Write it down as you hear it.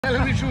No,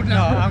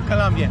 I'm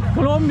Colombian.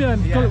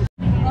 Colombian. Yeah.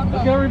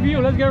 Let's get a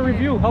review. Let's get a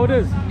review. How it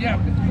is? Yeah.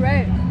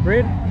 Great.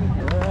 Great.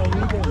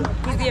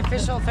 He's the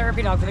official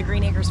therapy dog for the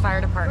Greenacres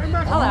Fire Department.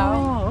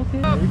 Hello. Oh,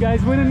 okay. You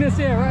guys winning this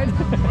year, right?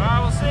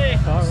 Well, we'll see.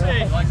 We'll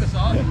see. Like the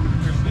song?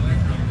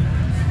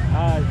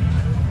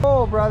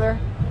 Oh, brother.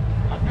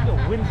 I think the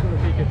wind's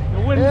gonna take it.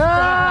 The wind's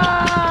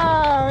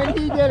Yeah! And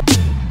he did it.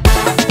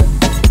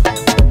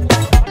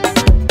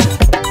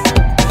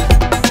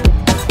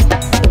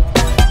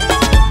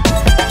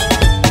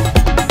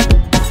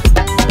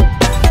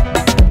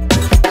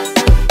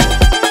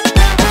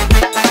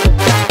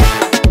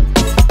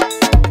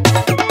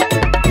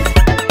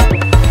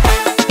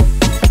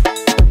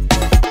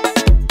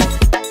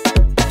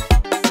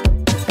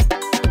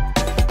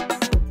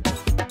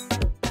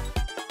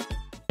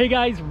 Hey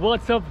guys,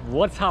 what's up?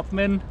 What's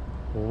happening?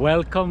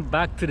 Welcome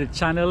back to the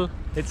channel.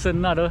 It's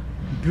another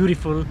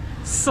beautiful,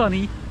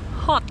 sunny,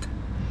 hot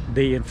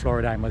day in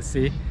Florida, I must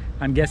say.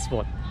 And guess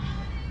what?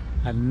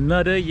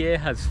 Another year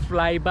has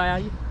fly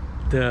by.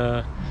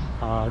 The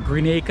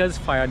Greenacres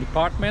Fire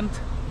Department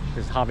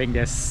is having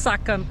their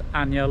second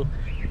annual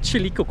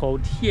chili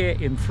cookout here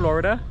in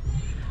Florida.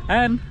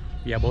 And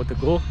we're about to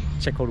go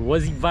check out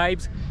what's the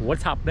vibes,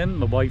 what's happening.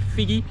 My boy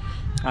Figgy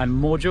and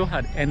Mojo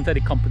had entered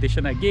the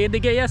competition again. They're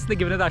giving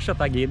it a shot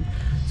again.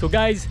 So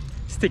guys,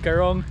 stick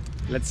around.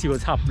 Let's see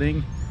what's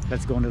happening.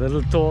 Let's go on a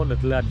little tour,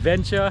 little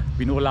adventure.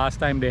 We know last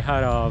time they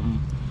had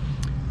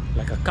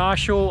like a car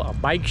show, a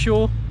bike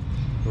show,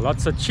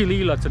 lots of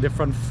chili, lots of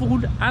different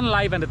food and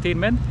live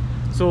entertainment.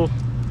 So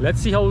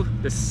let's see how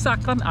the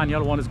second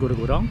annual one is going to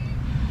go down.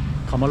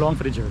 Come along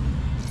for the journey.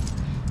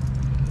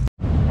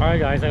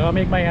 Alright guys, I gotta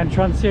make my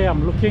entrance here.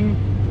 I'm looking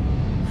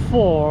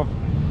for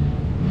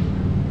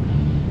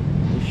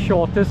the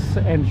shortest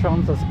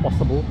entrance as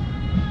possible.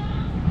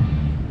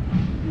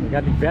 We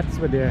got the vets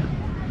with there.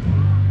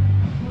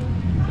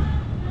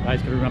 You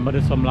guys can remember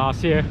this from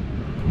last year.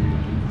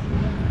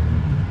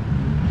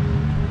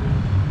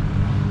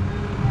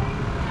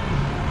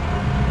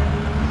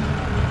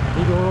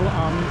 Big old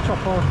army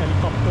chopper,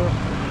 helicopter.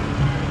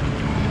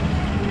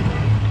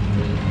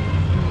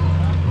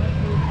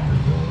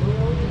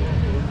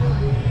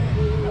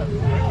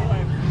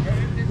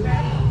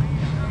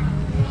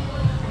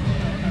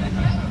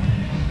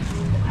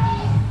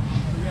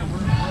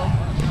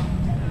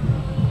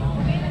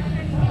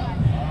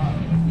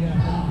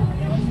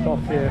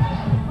 Stuff here.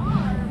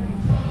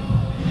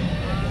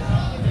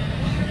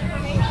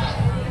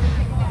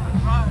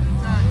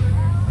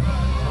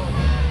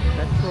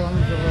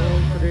 Electrons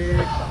around today.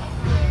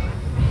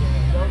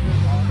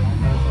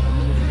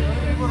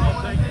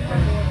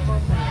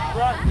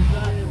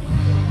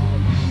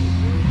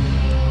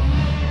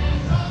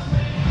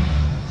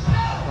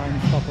 Crime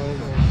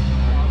stoppers.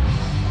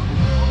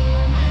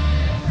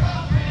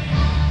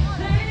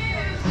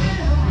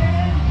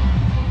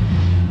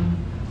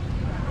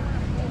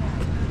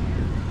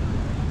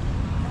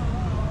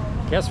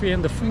 Guess we're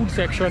in the food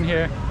section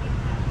here.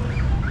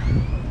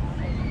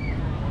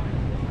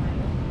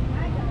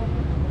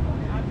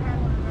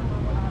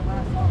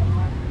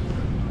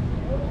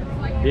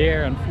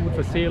 Beer and food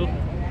for sale.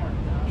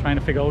 Trying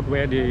to figure out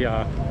where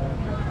the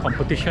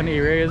competition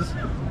area is.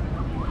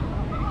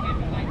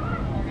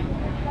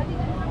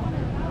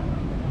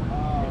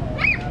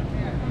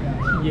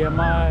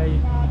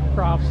 TMI,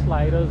 craft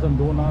sliders and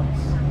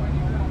donuts.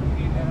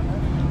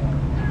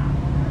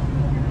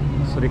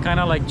 So they kind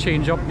of like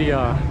change up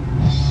the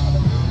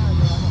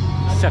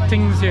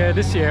settings here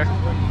this year.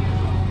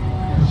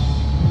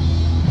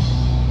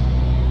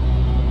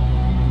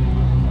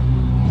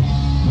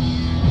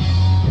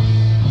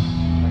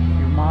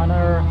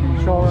 Humana,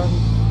 insurance.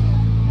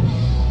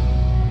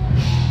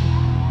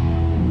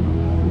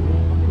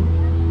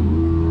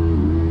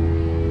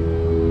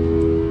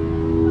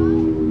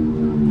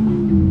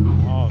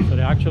 Oh, so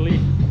they actually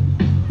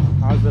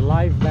has the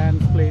live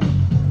bands playing.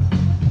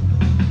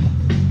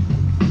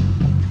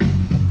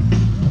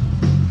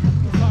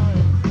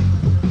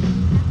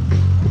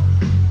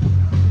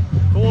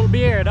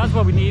 Beer, that's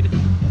what we need.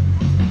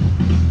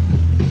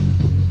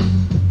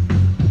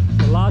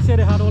 So last year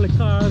they had all the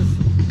cars,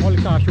 all the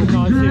car show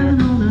cars here. And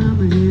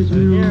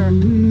here.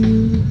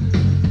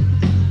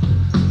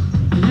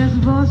 There's a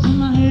voice in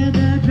my head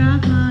that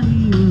drives my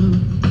heel.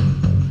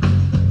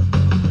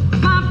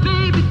 My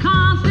baby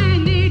constantly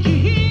needs you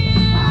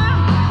here.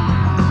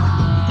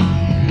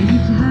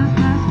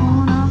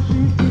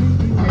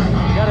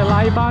 We got a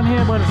live band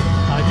here, but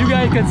as you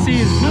guys can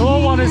see, no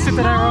one is sitting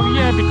around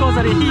here because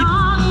of the heat.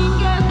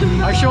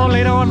 I'm sure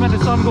later on when the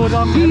sun goes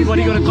down,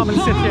 everybody's gonna come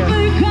and sit here.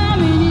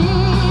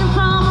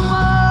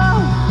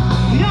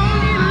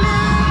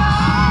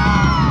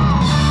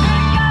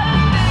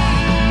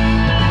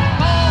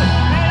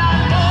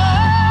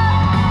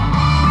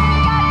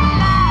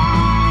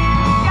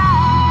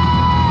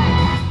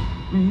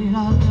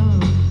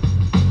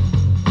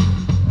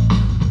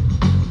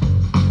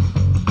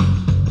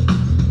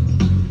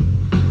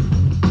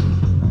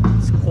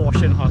 It's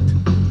scorching hot.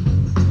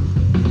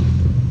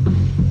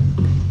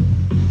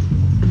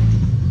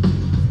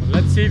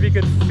 See if we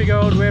could figure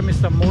out where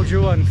Mr. Mo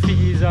Mojo and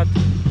Figgy's at. This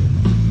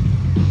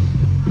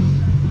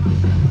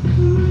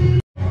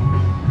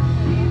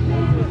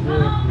is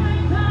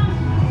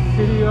the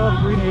city of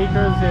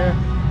Greenacres here.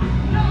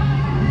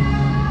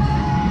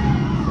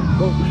 Some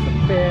books, a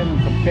pen, and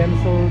some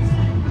pencils.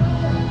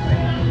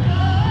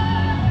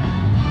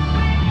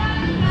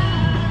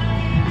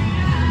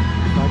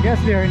 So I guess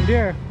they're in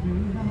there.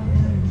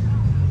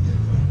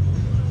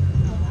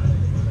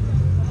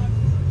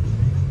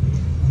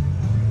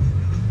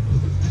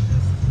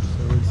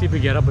 See if we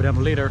get up with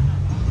them later.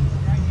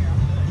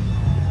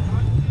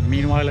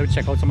 Meanwhile, I'll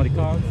check out some of the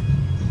cars.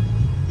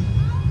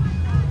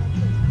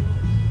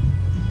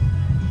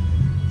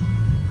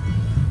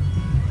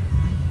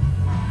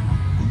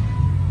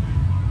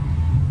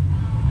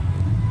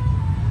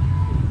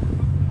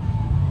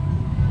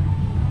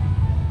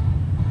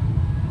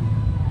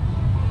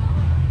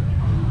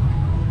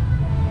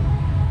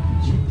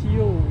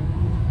 GTO.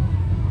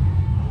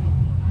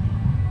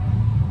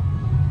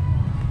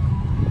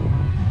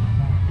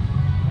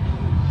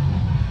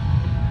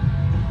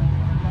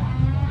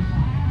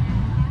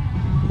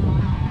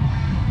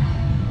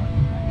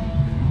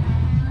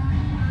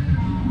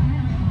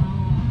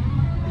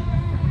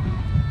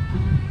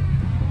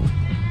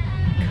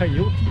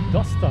 Coyote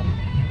Duster.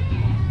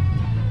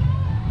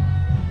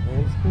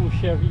 Old school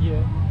Chevy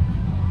here.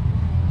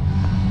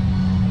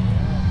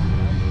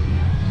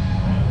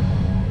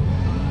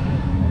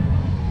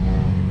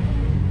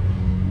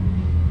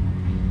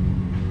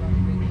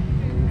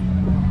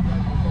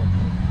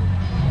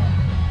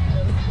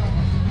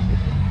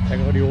 Check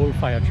out the old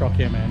fire truck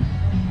here, man.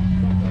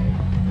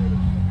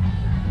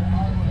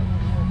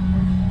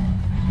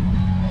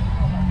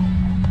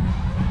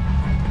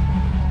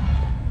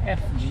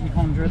 FG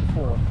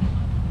 104.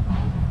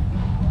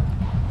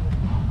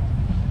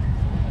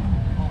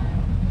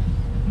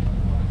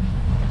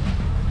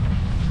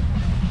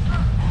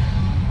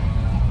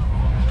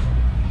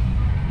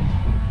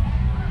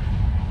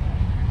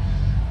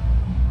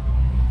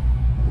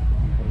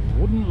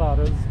 Wooden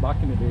ladders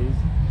back in the days.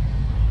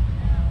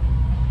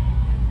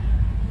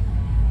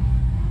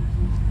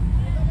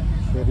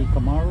 Chevy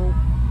Camaro.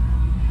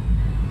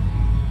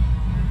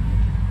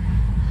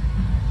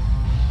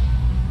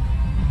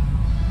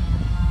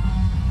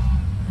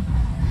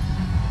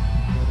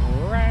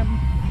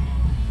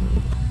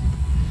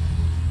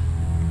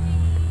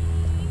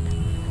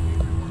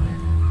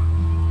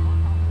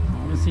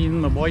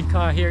 Seen my boy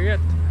car here yet.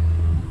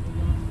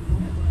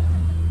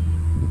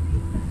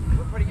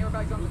 We're putting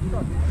airbags on the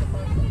truck.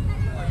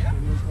 Oh yeah?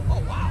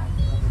 Oh wow.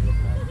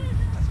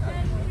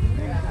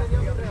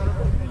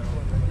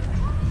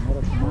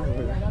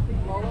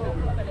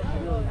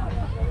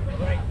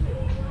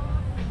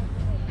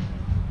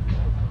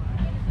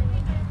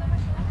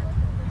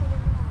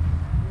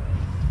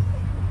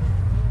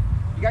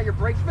 You got your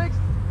brakes fixed?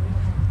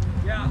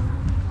 Yeah.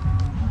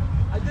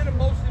 I did it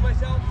mostly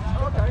myself.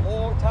 Okay.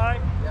 Long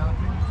time. Yeah.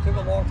 Took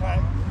a long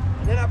time.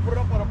 And then I put it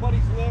up on a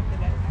buddy's lift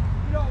and then,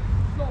 you know,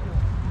 snowball.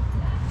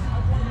 I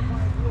wanted to buy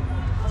a lift.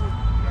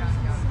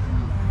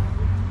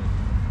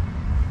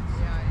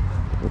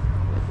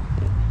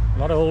 A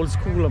lot of old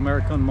school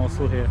American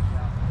muscle here.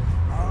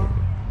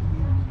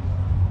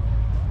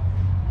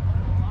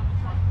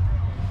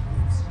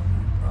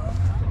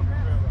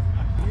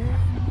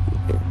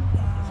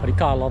 For the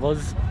car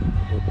lovers.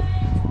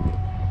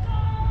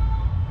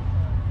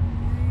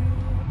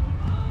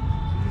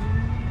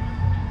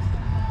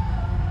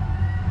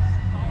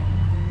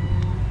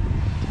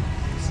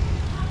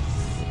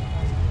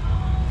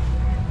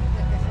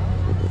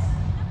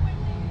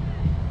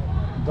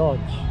 Dodge.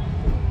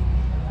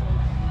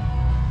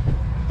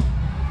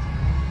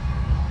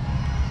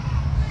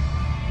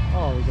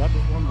 Oh, we got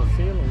this one for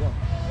sale or what?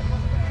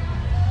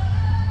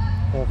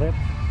 Corvette.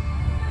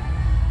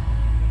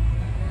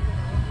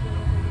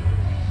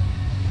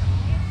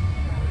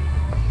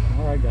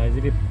 Alright guys,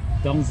 if you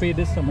don't pay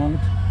this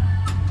amount,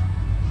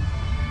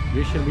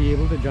 you should be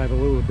able to drive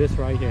away with this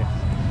right here.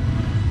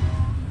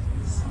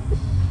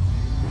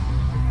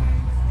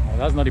 Oh,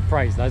 that's not the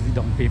price, that's the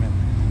down payment.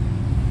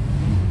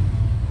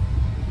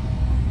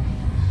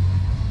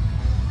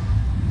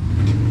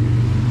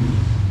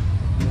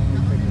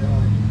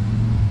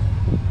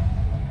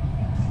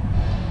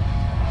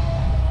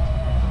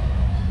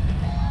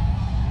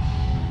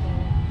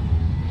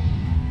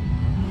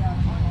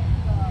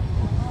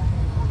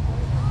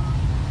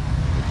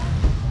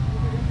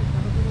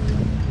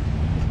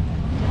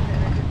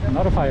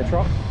 Not a fire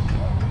truck.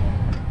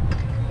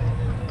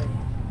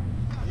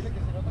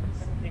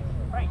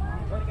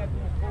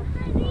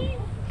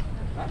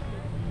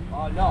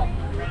 Oh no.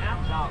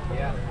 No,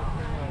 yeah.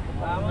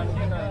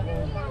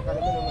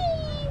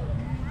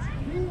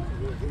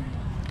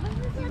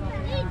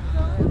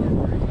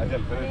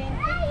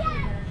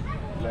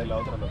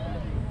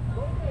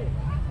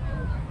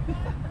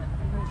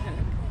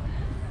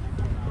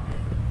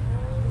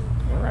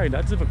 Alright,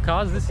 that's it for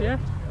cars this year.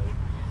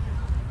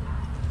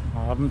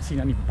 I haven't seen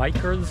any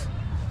bikers.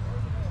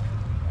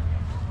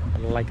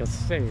 But like I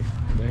say,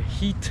 the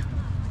heat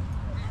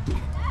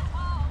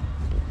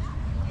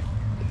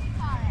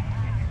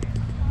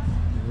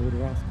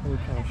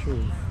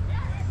shoes.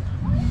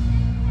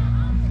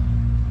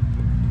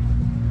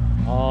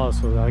 Oh,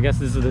 so I guess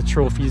this is the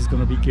trophies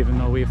gonna be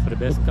given away for the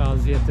best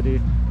cars here today.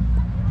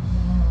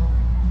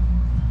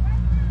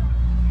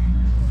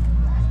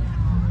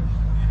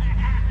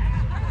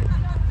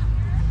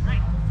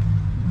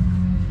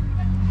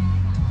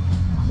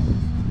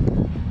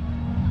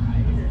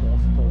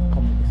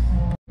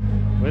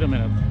 Wait a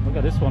minute, look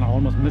at this one, I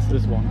almost missed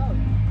this one.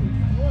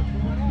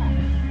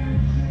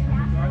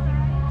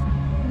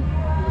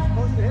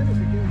 Supposed to hit us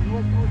again. You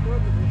weren't supposed to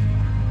hit us.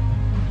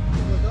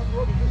 That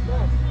road was just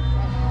off.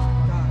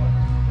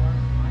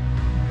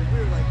 We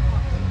were like,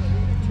 fuck, I don't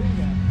need to change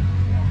that.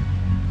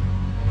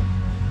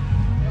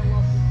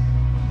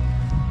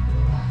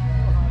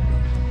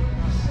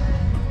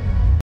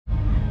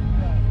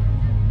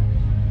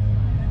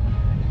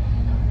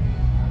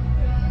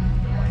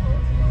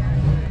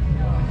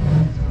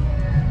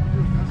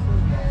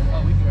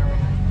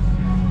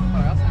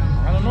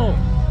 I don't know,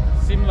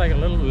 seemed like a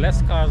little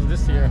less cars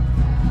this year.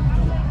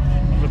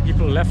 The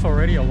people left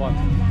already or what?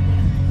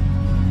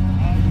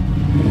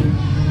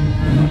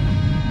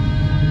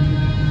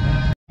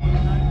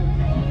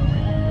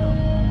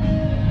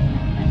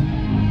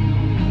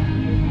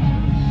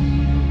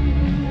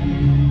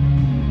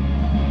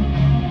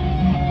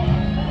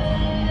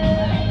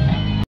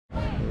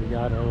 We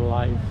got a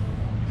live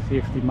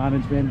safety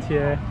management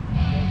here.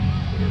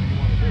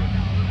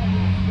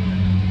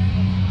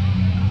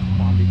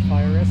 Palm Beach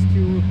Fire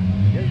Rescue. I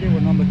guess they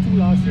were number 2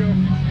 last year.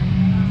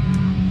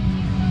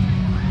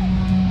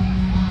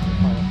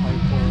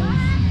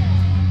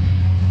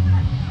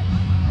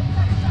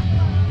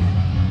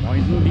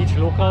 Boynton Beach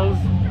locals.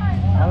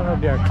 I don't know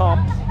if they're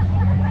cops.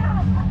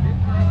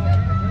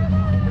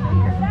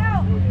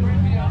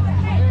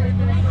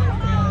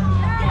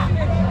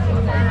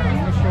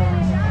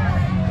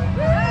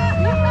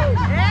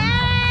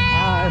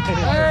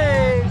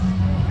 Hey!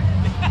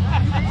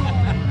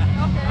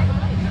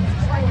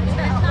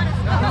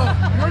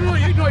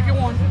 You know if you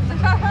want.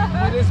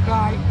 With this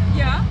guy.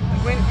 Yeah.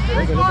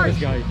 Look at this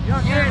guy.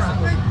 Yes.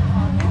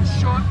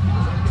 Short.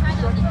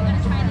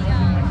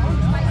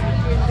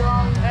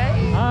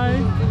 Hi.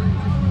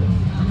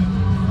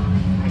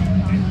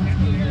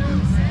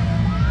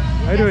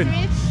 How you doing?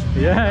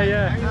 Yeah,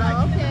 yeah.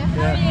 Oh, okay.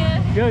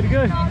 Yeah. Good,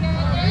 good.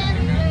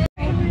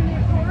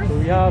 So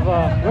we have,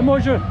 where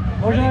Mojo?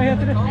 Mojo not here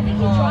today? I think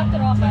he dropped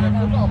it off. I don't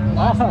know.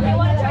 Ah. You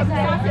want to try some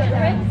sausage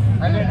ribs?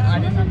 I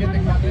didn't get the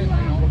cut in, you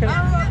know.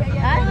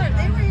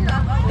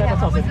 Is that a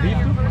sausage beef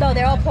too? No,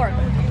 they're all pork.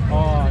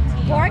 Oh,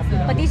 Pork,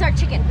 but these are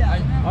chicken.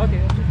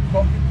 okay.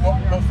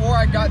 Before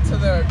I got to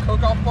the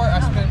cookout part, I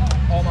spent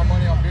all my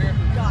money on beer.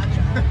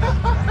 Gotcha.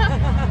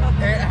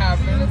 It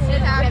happened.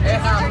 It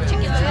happened.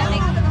 Chicken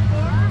filling.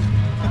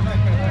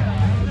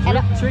 And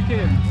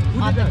Chicken. Who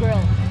on did the that?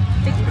 grill.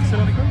 It's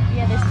still on the grill?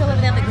 Yeah, they're still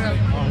living at the grill.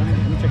 Oh, let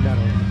me check that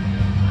out.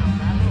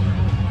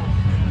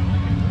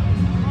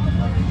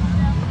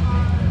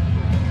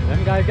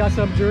 Them guys got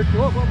some jerk.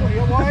 Whoa,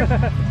 you what?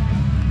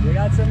 You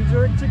got some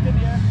jerk chicken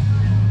here.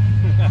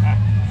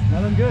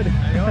 Smelling good.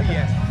 Oh,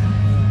 yes.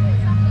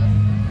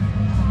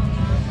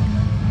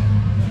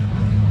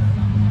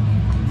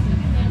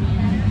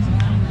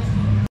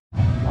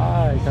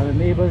 Hi, to the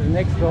neighbors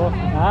next door.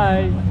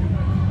 Hi.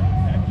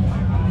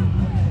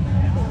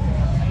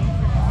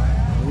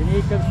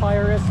 Greenacres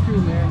Fire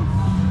Rescue, man.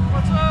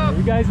 What's up?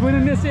 You guys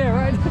winning this year,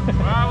 right?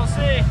 Well, we'll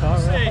see. All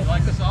We'll right. see.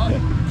 Like the sauce?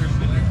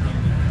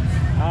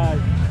 Hi.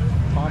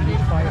 Palm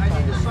Beach Fire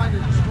Department. Sign the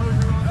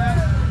disclosure on that.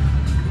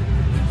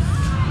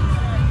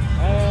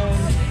 And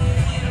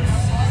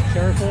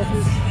Sheriff's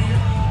Office.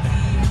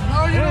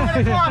 Oh, you know what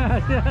it's for?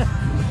 Yeah.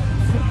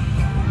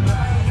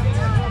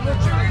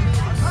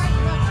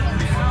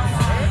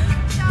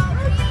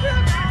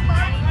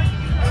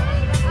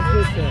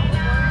 What's this?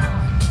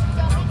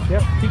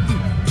 Chef Tiki.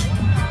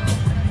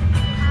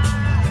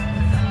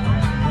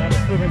 Got a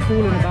swimming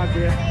pool in the back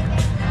there.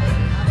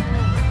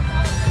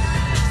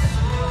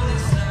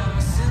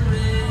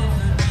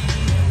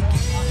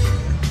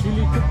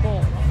 Chili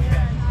cook-off.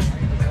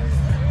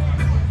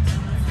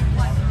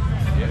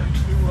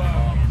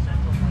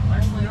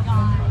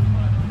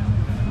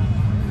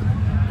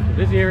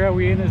 This area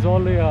we're in is all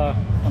the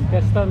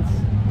contestants.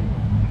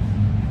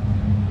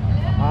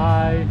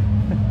 Hi.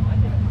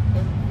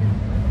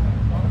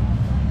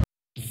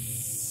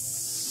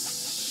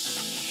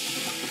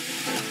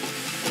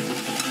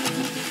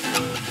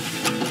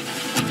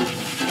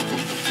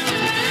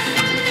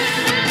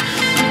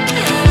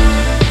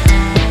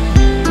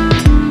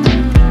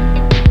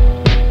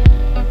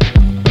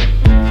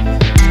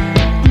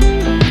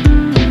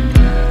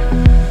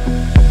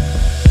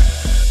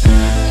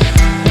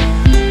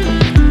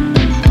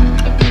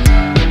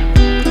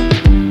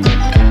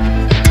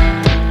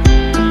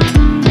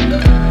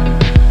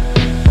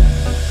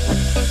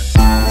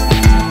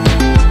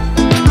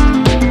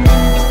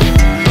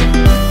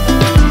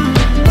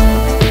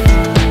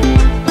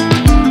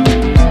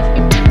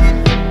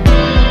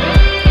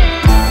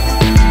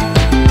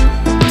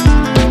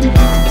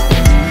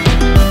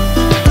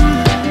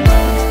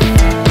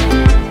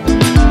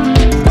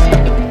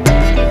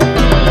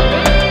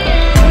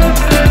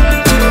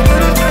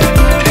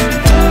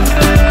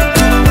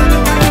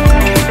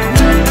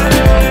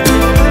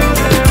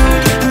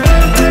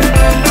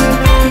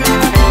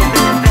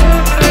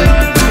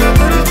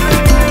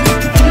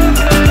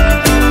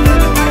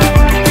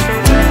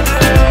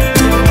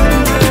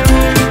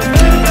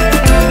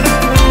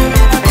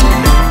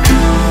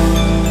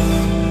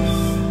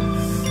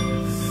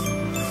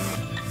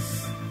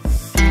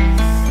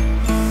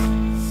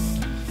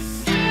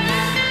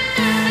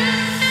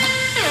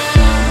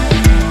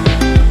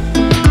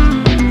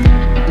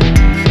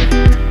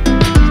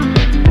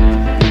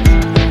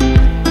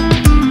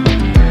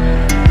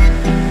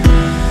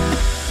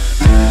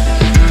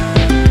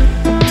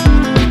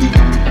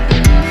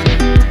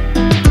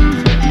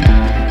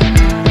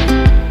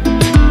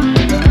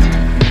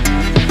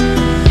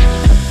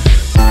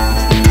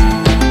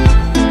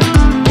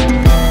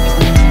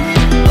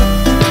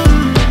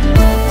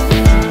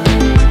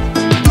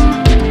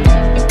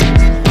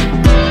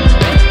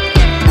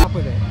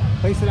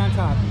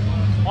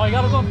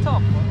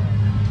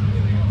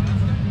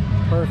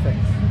 Perfect.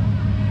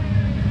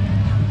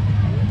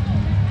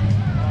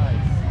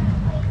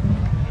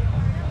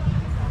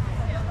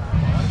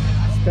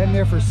 Been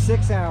there for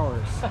 6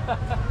 hours.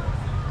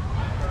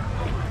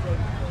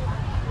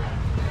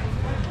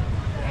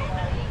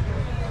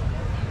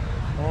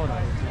 Oh no!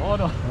 Oh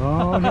no!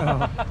 Oh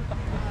no!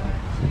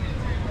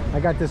 I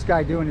got this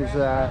guy doing his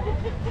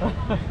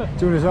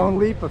own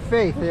leap of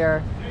faith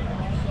there.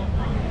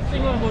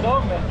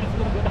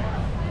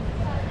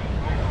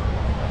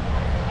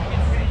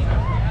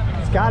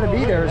 It's got to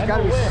be there. There's got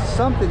to be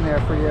something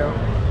there for you.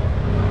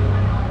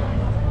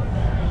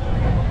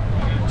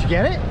 Did you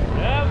get it?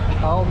 Yeah.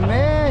 Oh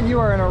man, you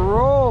are in a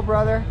roll,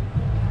 brother.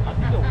 I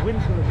think the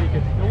wind's gonna take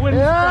it. The wind.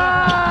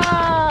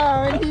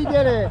 Yeah, and he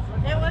did it.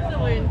 It was a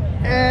win.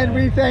 And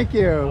we thank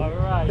you. All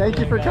right. Thank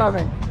you for guys.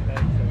 coming.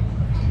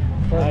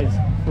 Nice.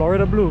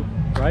 Florida blue,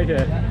 right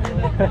here.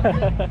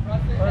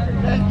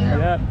 Thank you.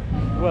 Yeah.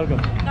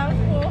 Welcome. That was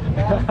cool.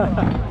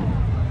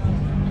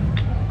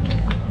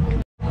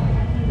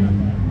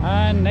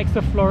 And next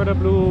to Florida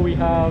blue, we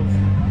have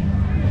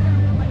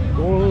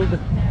gold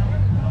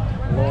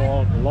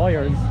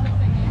lawyers.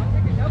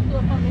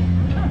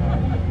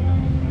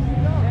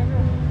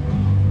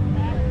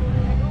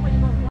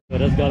 So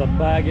that's got a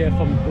bag here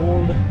from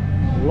Gold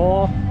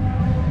Law,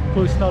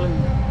 personal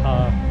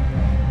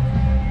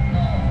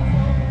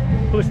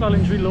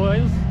injury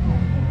lawyers.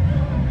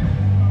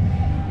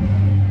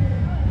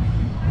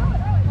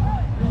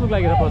 This looks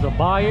like it was a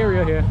bar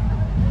area here.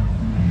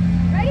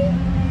 Ready?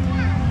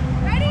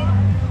 Ready?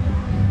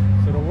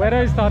 So the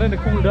weather is starting to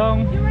cool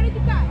down. You ready to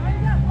go?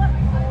 Hands up.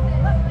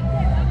 Look.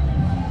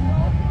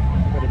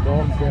 Look at the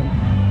dogs there.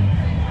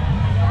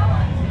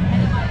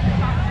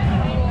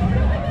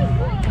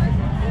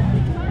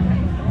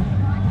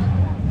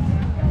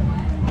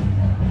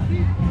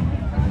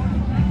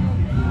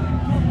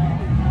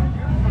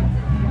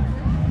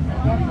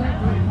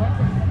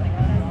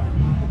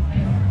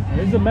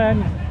 Here's the man.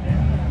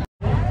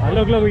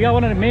 Look, we got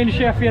one of the main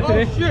chef here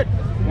today. Oh shit!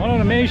 One of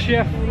the main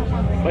chef,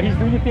 but he's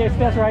doing the taste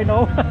test right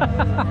now.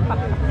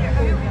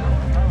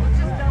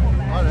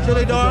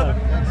 Chili dog.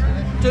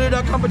 Chili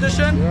dog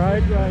competition.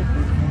 Right.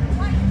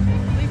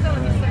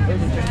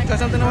 Got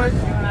something away?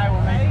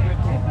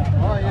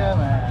 Oh yeah,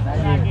 man.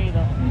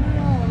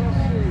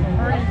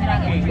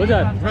 What's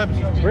that? Ribs.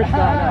 Ribs.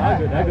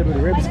 I'm good with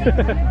the ribs.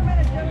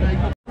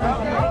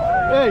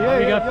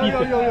 We got PT.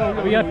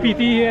 We got PT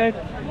here.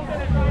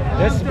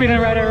 They're spinning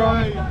right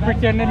around,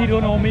 pretending he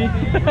don't know me.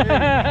 This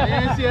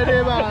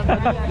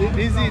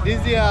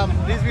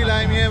will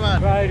I'm here,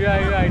 man.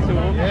 Right. So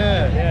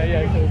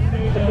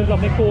yeah. So there's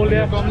something cold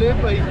there. Come late,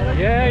 boy.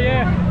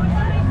 Yeah.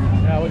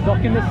 I was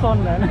ducking the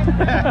sun, man.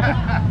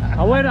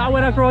 I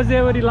went across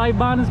there where the live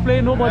band is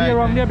playing. Nobody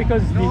around there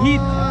because the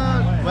heat.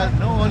 Well,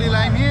 no, only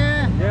lime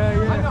here. Yeah.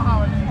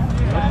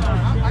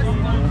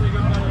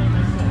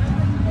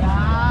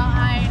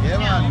 Yeah,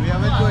 man. We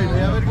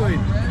have it going.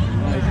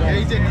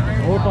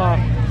 Opa.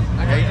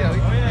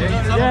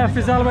 Yeah,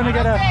 Fizzle when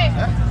together.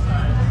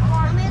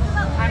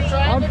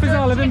 I'm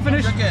Fizzle, I didn't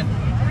finish. We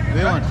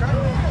want.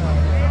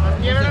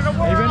 You went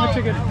the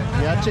chicken.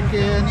 Yeah,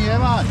 chicken, yeah,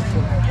 man.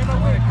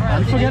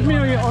 You forget me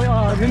or you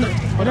didn't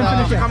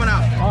finish yet? Coming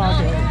out. Oh,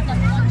 okay.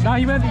 Now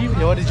he went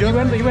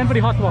for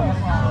the hot one.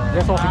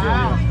 That's all he did.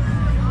 Yeah.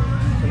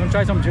 We're gonna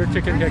try some jerk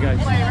chicken here, guys.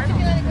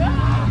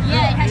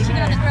 Yeah, it has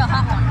chicken on the grill,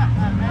 hot one.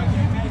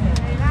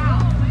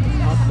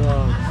 Hot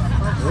dogs,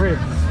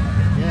 ribs,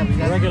 Yeah, we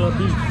got regular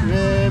beef,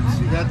 ribs,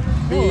 we got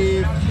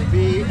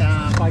beef,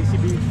 spicy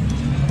beef.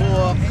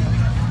 pork,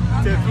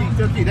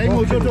 turkey. That's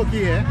Mojo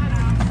turkey, eh?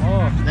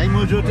 Oh, That's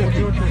Mojo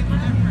turkey.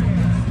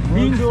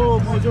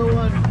 Mojo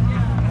one.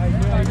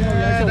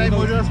 Yeah, that's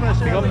Mojo we got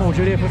special.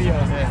 Mojo there for the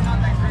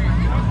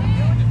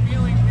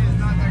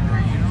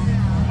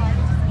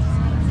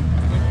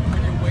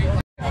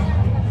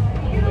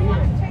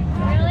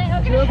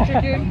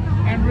Chicken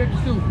and ribs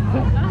too.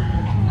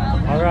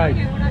 Alright,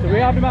 so we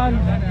have the man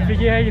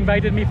Figgy. He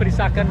invited me for the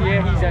second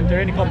year. He's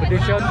entering the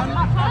competition.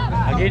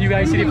 Again, you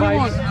guys see the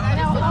vibes.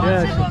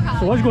 Yeah,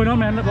 so what's going on,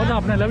 man? What's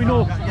happening? Let me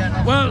know.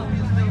 Well,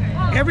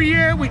 every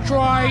year we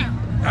try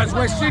as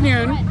West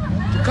Indian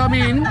to come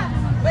in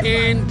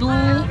and do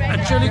a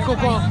chili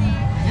cook-off.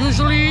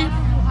 Usually,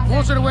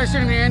 most of the West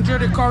Indian they enter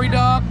the curry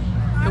dog.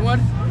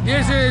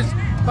 This is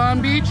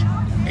Palm Beach,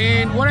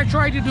 and what I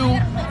try to do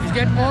is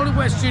get all the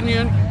West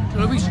Indian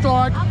till we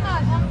start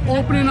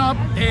opening up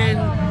and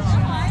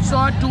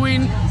start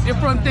doing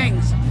different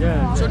things.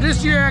 Yeah. So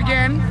this year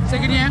again,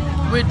 second year,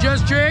 with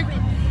Just Jake,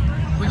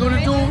 we're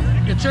gonna do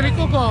the chili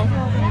cook-off.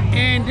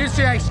 And this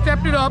year I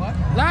stepped it up.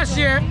 Last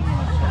year,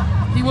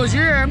 he was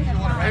here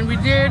and we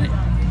did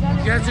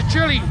just a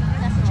chili.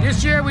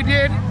 This year we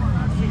did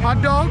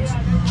hot dogs,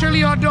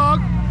 chili hot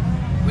dog,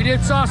 we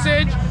did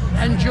sausage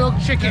and jerk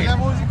chicken.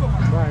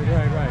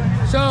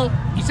 Right. So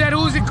he said,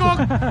 who's the cook?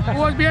 Who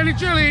was behind the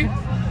chili?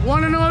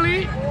 One and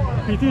only?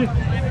 PT.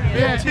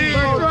 Yeah, that's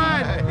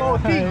right.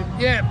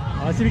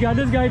 Yeah. See, we got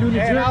this guy doing the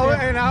jerk.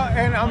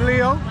 And I'm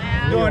Leo,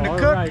 doing the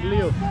cook. Alright,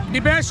 Leo. The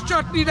best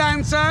chutney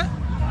dancer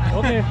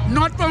Okay.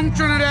 Not from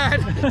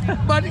Trinidad,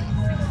 but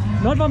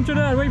Not from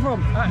Trinidad. Where you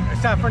from?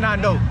 San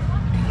Fernando.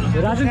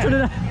 That's in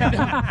Trinidad.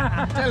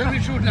 tell him the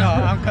truth No,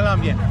 now. I'm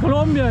Colombian.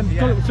 Colombian.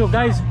 So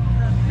guys,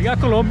 we got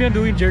Colombian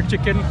doing jerk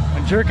chicken,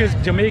 and jerk is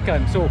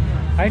Jamaican. So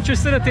I'm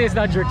interested to taste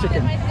that jerk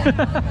chicken.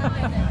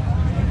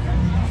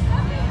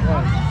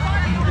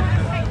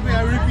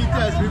 Yeah, repeat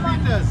us.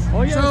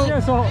 Oh yes, So-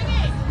 yes. So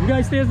you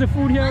guys taste the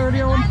food here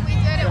earlier on?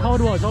 How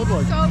it was? So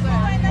good.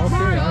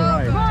 Okay,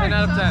 alright. 10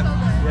 out of 10.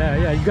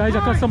 Yeah. You guys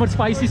are accustomed with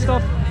spicy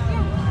stuff?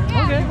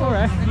 Okay,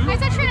 alright. I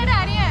said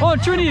Trinidadian. Oh,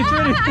 Trini. I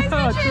said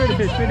Oh,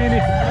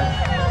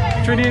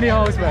 Trini in the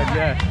house, man.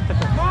 Yeah.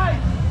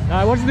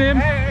 What's his name?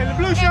 Hey, the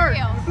blue shirt.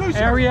 Ariel. Blue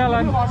shirt. Ariel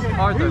and Arthur.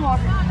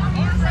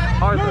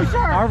 Blue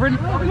shirt. Arvin?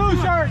 Blue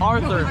shirt.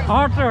 Arthur.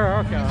 Arthur.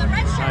 Okay.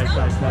 Nice.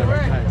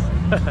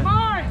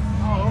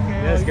 Oh,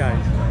 okay. Yes,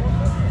 guys.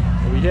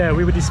 Yeah,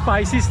 we with the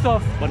spicy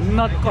stuff, but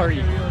not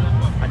curry.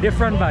 A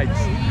different vibes.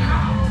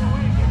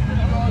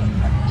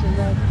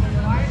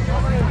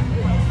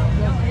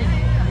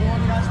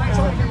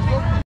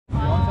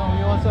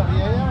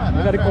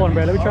 We got the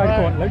cornbread. Let me try the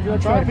corn.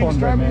 Let's try the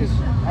cornbread, man.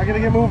 I gotta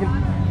get moving.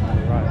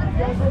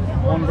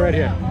 Right. Cornbread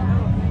here.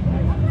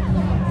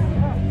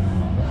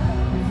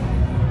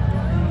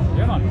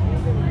 Yeah, man.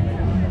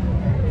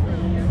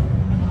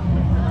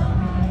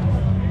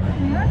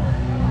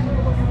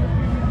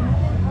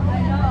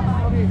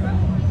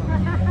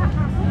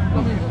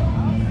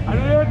 I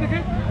don't know what to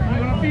get. I'm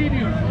gonna feed you.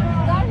 You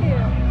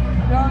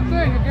know what I'm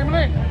saying? You came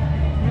late.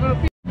 You're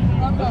gonna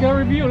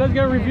feed you. Let's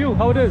get a review.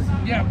 How it is?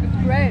 Yeah.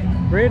 Great.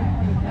 Great?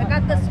 I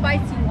got the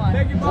spicy one.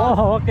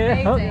 Oh,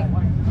 okay. Amazing.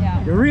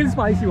 Yeah. The real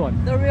spicy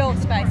one. The real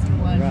spicy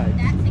one. Right.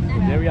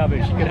 There we have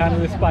it. She can handle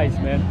the spice,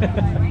 man.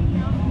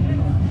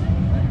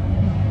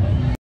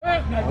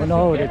 Oh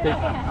no,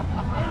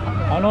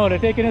 they're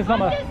taking his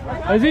number.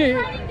 Is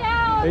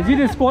he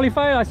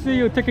disqualified? I see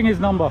you taking his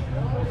number.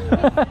 You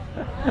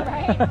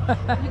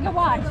can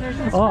watch.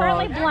 It's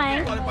currently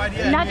blank.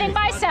 Nothing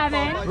by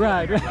 7.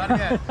 Right.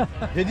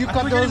 Did you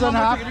cut those in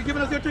half? You're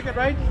giving us your ticket,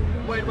 right?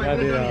 Wait, Yeah,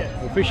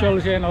 the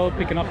officials here now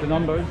picking up the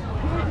numbers.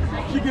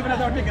 She's giving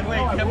us our ticket.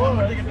 Wait, we have one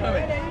more ticket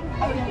coming.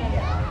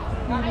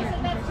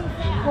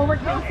 Forward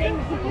facing.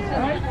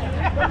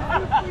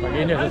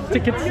 Again, there's a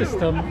ticket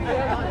system.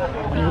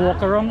 When you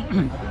walk around,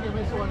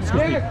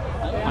 excuse me,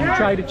 and you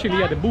try the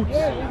chili at the booths.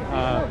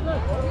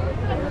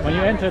 When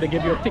you enter, they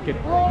give you a ticket.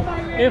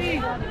 If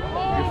you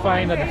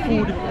find that the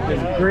food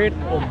is great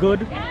or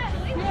good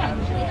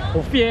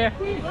or fair,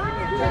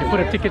 you put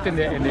a ticket in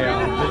the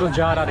little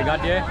jar that they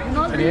got there, and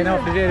at the end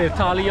of the day they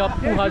tally up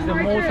who has the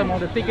most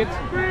amount of tickets.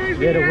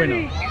 They're the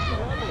winner.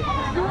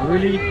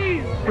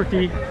 Really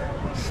pretty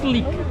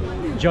sleek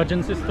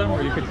judging system,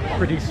 really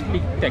pretty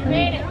sleek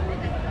technique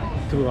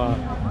to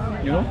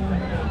you know,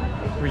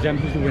 present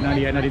who's the winner at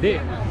the end of the day.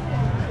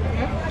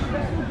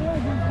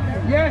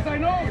 Yes, I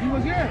know. He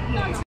was here.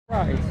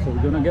 Right, so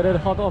we're gonna get it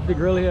hot off the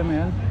grill here,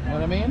 man. You know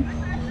what I mean?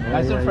 Yeah,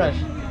 Nice and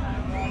fresh.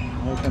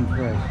 Nice and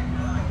fresh.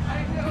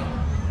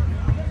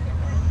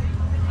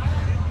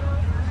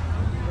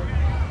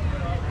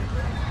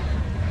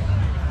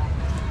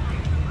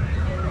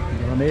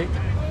 Gonna make.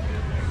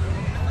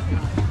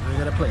 We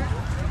got a plate.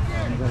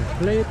 I'm gonna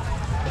plate.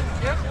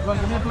 You want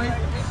to give me a plate?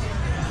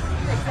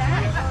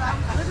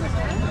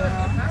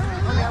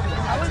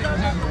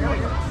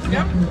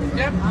 Yep.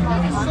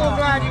 I'm so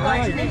glad you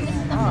guys me.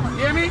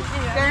 Hear me?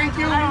 Thank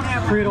you.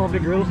 Straight off the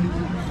grill. I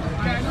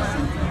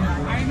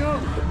know.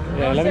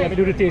 Yeah, let me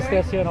do the taste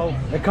test here now.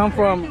 They come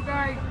from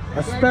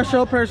a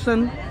special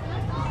person,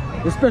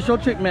 the special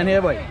treatment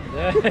here, boy.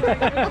 Yeah.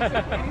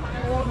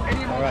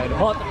 Alright,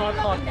 hot.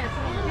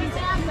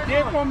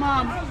 They're from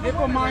my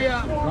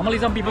Normally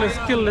some people just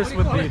kill this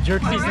with the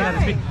jerk seasoning and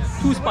it's a bit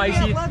too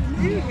spicy.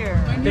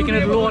 Taking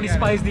it low on the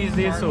spice these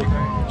days, so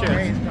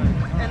cheers.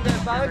 And the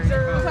bugs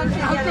are... I'm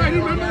trying to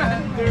remember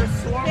that.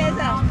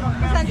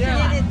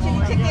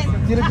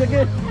 Chili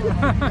chicken.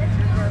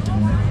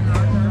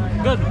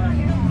 Good.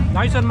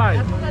 Nice and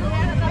mild. I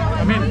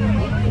mean,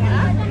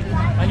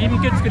 and even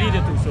kids could eat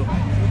it too, so.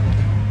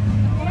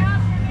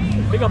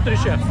 Big up to the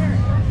chef.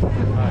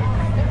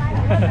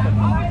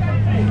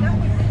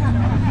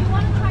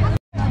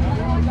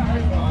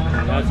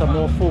 There's some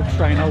more folks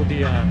trying out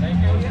the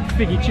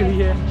figgy chili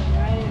here.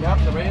 Yep,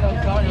 the rain on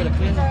the car, you gotta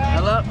clean it.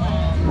 Hello?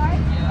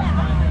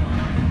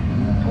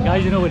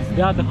 Guys, you know it's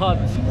that hot,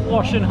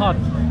 scorching hot.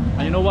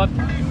 And you know what?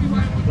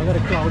 Look at the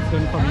clouds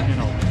going from here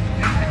now.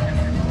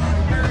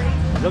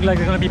 Look like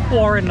they're gonna be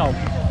pouring now.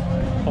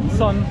 From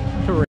sun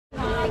to rain.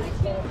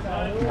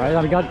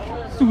 Alright, we got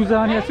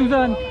Susan here.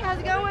 Susan! How's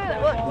it going?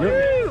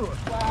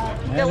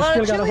 And Got a we lot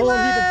still of got a chili whole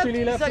left. heap of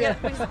chili left.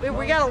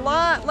 We got a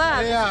lot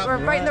left. Yeah.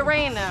 We're fighting the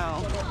rain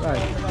now.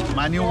 Right.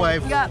 My new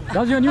wife.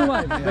 That's your new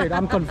wife? Wait,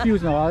 I'm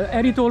confused now.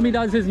 Eddie told me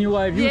that's his new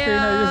wife. You saying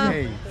that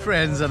is Hey,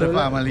 friends of the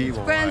family.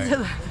 Friends of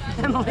the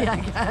family, I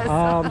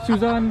guess.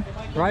 Susan,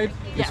 right?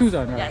 Yes.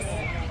 Susan, right?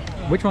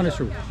 Yes. Which one is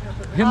true?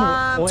 Him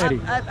or Eddie?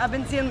 I've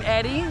been seeing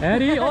Eddie.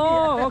 Eddie?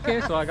 Oh, okay.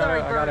 So I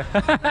gotta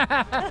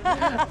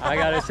I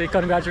gotta say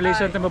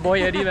congratulations to my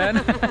boy Eddie,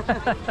 man.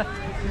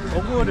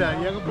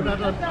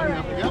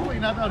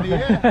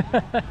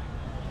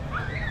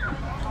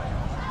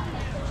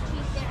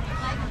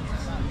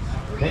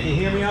 Can you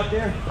hear me out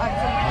there?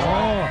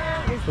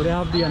 Oh, so they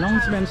have the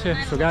announcements here.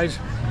 So guys,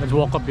 let's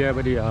walk up there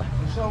with the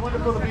So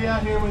wonderful to be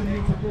out here with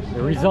you.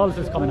 the results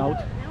is coming out.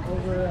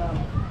 Over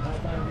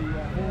by the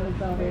Family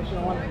Foundation.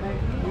 I want to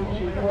thank you,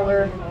 Chief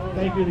Fuller.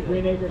 Thank you to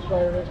Greenacres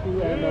Fire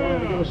Rescue, and I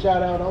want to give a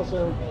shout out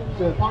also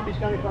to the Palm Beach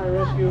County Fire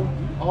Rescue,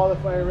 all the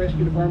fire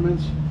rescue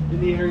departments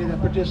in the area that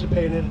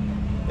participated.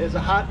 It's a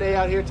hot day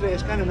out here today.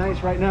 It's kind of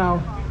nice right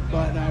now,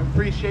 but I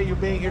appreciate you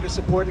being here to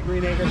support the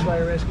Greenacres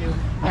Fire Rescue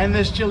and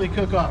this chili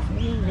cook-off.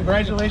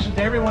 Congratulations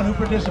to everyone who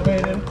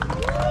participated.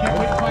 Can't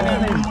wait to find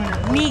out who the winner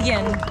is.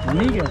 Negan.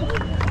 Negan.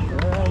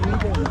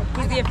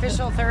 He's the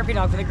official therapy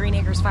dog for the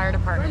Greenacres Fire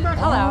Department.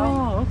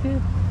 Hello. Oh, okay.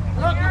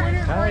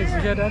 Guys, you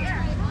hear that?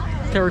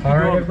 Therapy All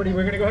right, dog. everybody,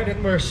 we're going to go ahead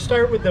and we're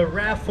start with the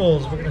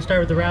raffles. We're going to start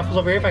with the raffles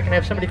over here. If I can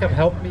have somebody come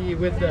help me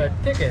with the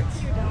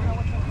tickets.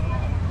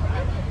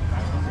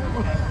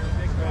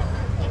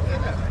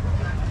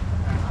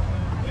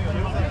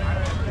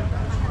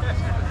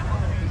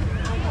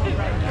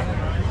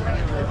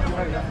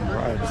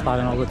 Right,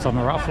 starting out with some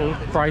raffle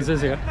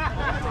prizes here.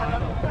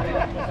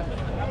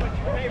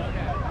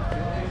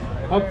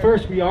 Up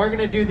first, we are going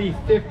to do the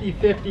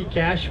 50-50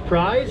 cash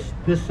prize.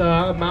 This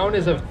amount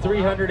is of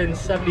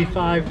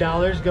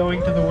 $375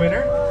 going to the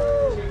winner.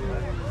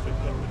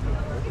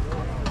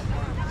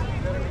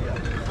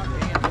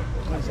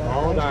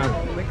 Hold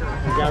on. We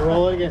got to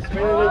roll it again. Spin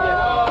it again.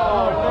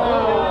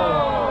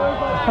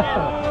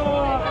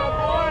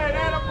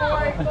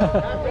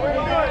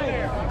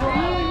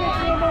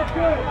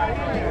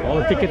 All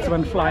the tickets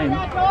went flying.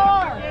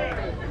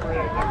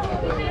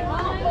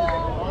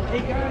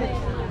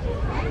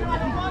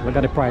 Look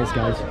at the price,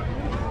 guys.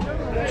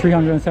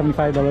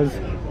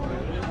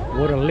 $375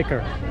 worth of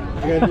liquor.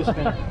 You gotta just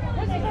spin.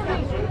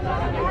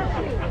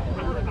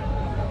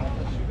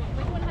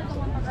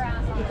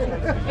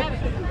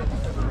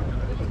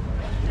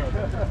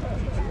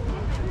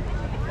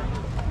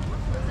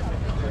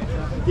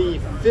 The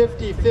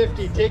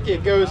 50-50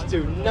 ticket goes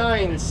to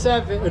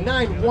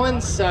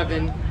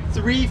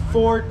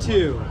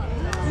 917342.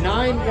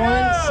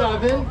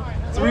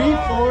 917342. We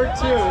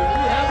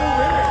have a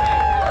winner.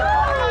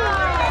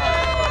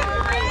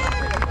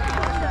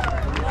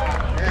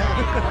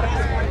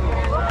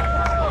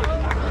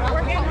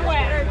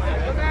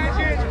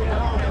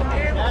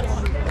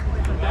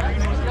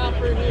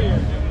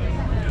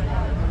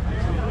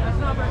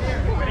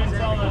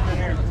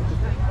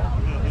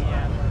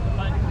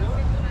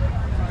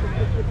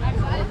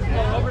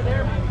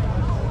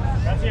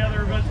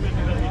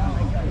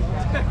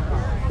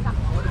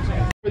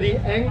 For the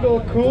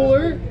Engel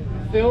cooler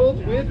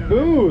filled with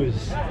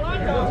booze.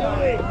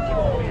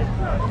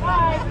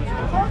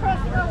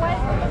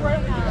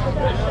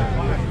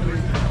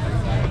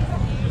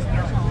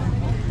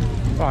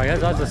 Oh, yeah,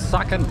 that's the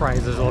second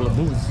prize is all the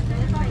booze.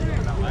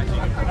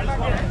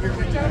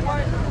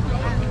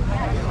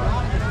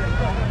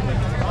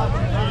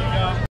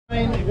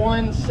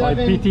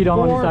 $917 PT down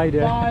on the side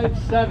there.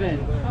 457.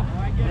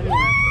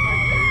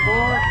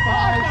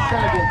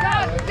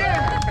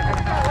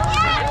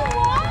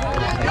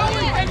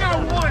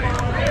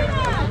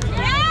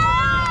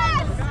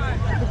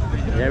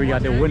 Yeah, we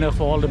got the winner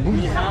for all the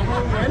booze. We have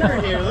a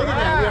winner here. Look at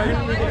that. We are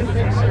going to get a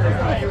picture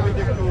of you with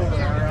the cooler, all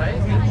right?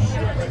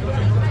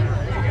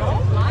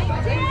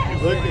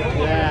 Look at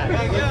that. Look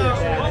at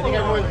that. I think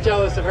everyone's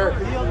jealous of her.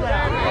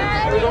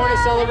 We're going to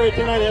celebrate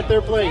tonight at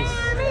their place.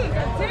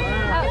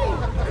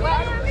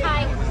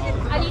 Hi.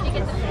 I need to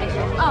get this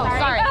picture. Oh,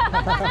 sorry.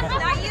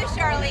 Not you,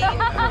 Charlie.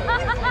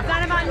 It's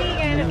not about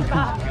Negan. It's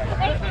about...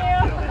 Thank you.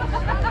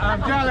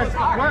 I'm jealous.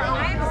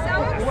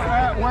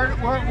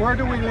 Where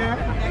do we live?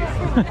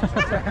 We'll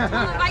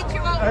invite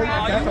you over.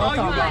 That's all I'm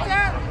talking about.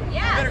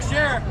 Yeah. Better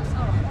share.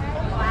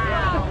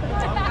 Wow.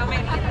 I'll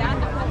maybe get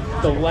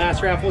that. The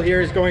last raffle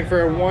here is going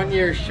for a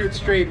 1-year Shoot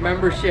Straight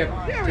membership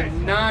to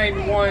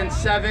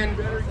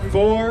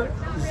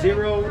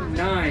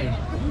 917409.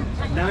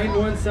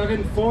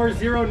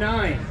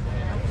 917409.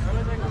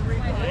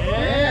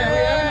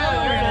 Yeah,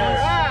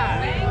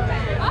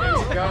 there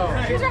you go.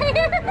 She's right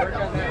here.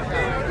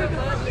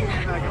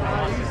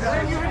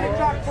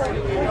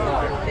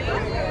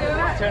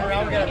 Turn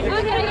around, we got a picture.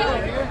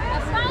 Okay, a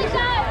smile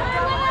shot for the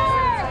winner.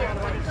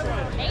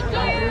 Thank you.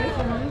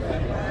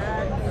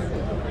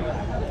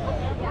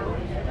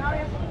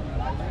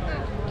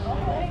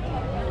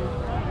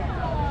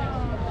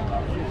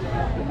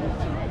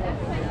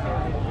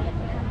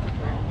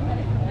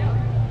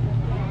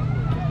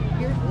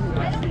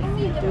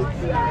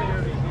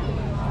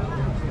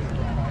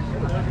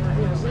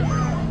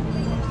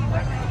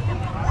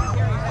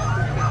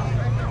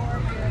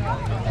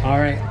 All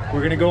right,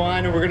 we're gonna go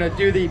on and we're gonna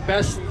do the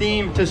best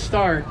theme to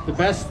start. The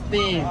best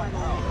theme.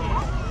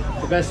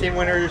 The best theme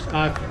winners.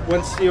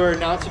 Once you're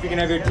announced, if you can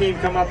have your team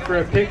come up for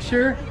a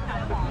picture.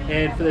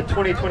 And for the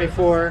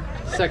 2024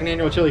 second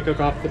annual chili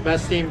cook-off, the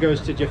best team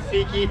goes to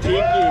Jafiki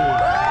Tiki.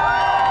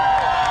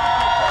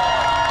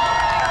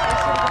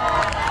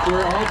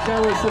 We're all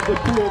jealous of the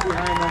pool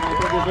behind them. I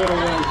think it was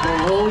the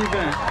whole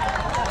event.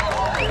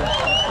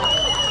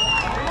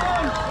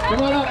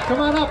 Come on up,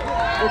 come on up.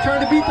 We're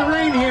trying to beat the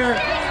rain here.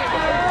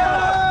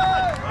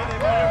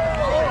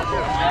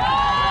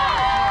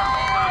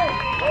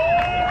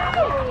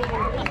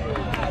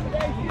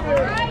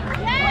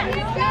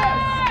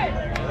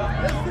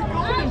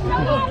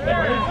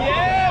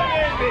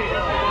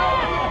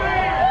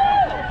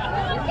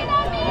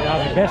 We are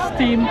the best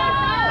team.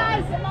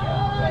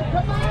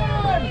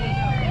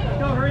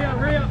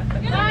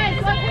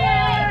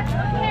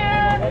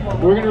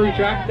 We're going to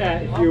retract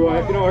that if you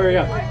don't hurry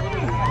up.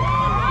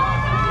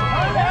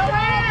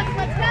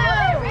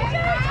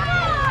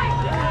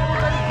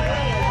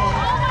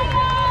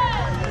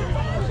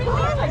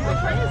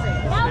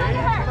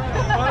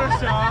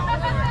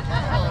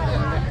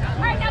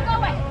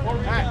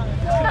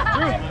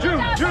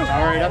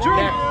 All right, up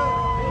next,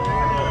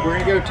 we're going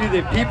to go to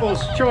the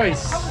People's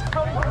Choice.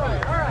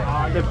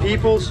 The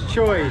People's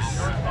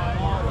Choice.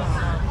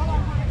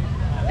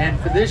 And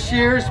for this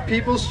year's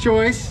People's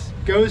Choice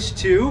goes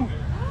to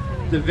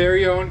the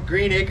very own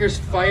Greenacres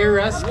Fire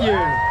Rescue.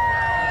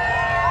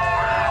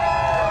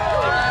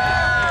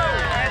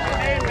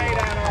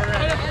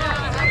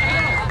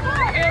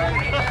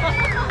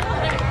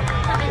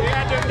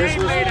 This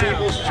was the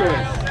People's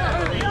Choice.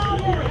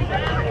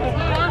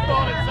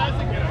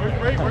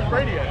 Where's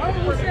Brady at?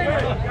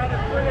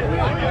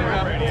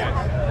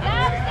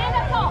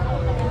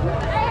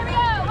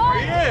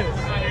 He is.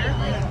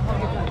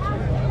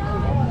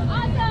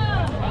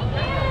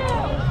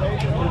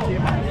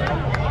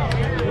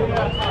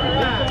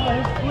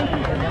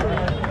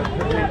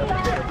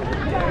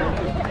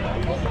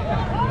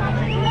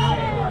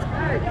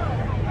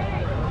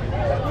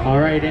 All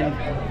right, in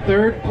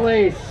third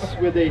place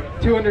with a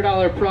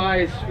 $200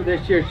 prize for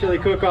this year's chili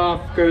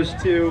cook-off goes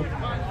to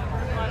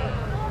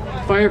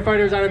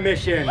Firefighters on a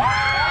Mission.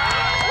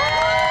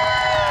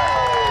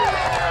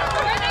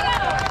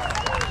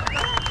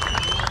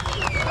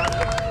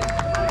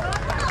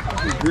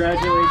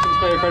 Congratulations,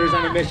 Firefighters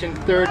on a Mission,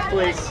 third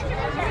place.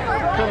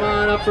 Come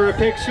on up for a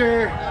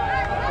picture.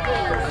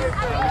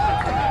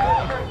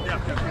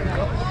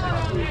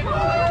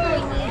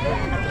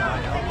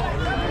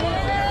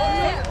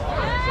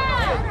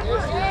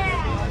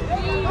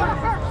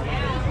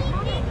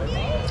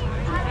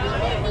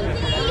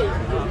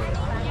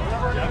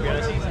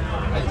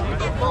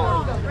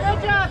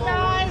 Good job,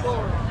 guys!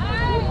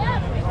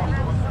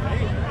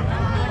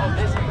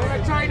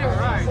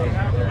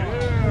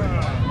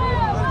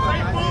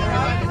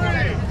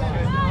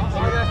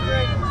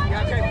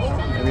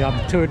 We have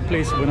third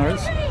place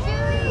winners,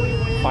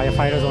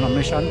 Firefighters on a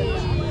Mission.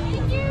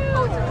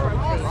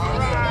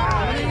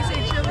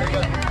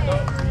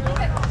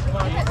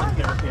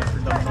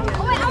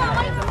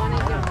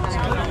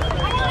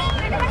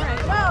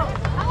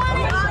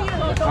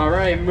 All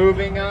right,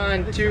 moving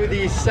on to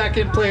the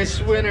second place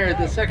winner.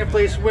 The second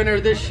place winner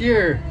this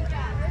year.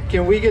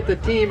 Can we get the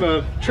team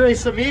of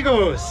Tres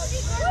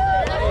Amigos?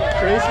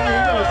 Tres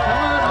Amigos, come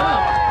on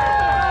up.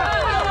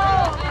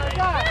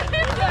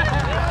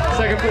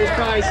 Second place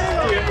prize is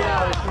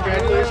 $300.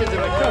 Congratulations on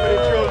the coveted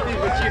trophy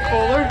with Chief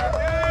Fuller.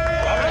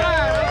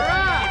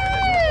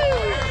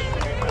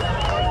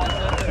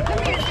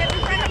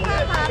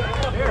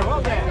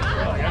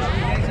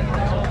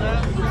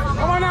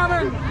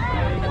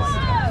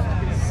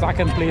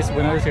 Second place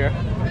winners here.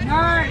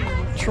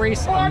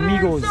 Tres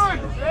Amigos.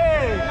 That's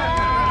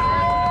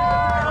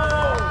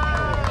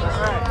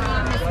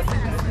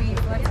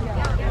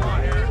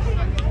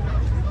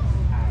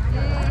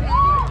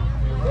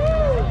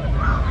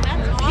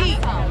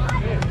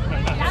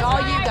all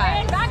you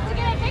guys. Back to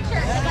get a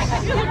picture.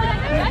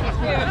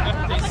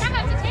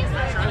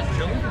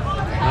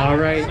 All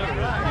right,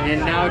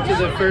 and now to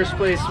the first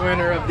place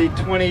winner of the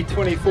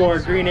 2024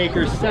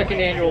 Greenacres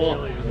second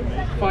annual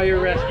Fire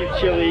Rescue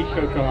Chili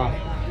Cook-Off.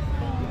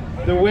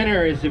 The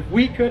winner is, if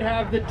we could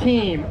have the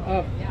team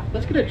of,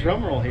 let's get a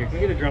drum roll here. Can we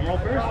get a drum roll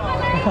first?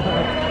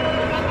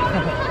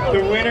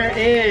 The winner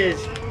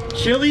is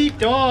Chili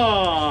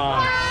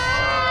Dogs.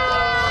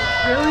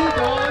 Chili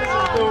Dogs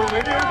is the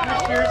winner of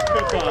this year's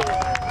cook-off.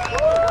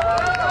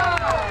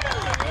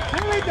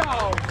 Chili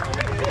Dogs.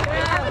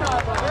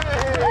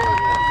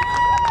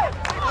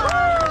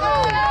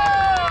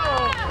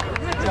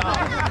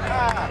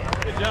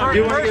 I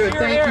do want to give a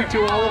thank you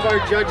to all of our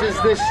judges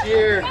this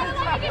year.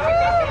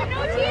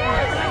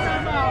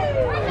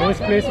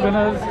 First place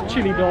winners,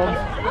 Chili Dogs,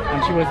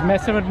 and she was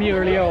messing with me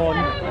earlier on,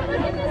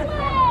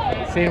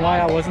 saying why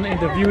I wasn't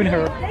interviewing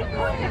her.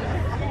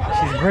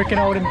 She's breaking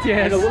out in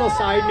tears. And a little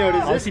side note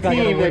is this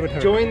team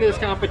that joined this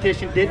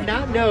competition did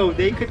not know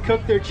they could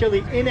cook their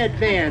chili in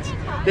advance.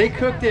 They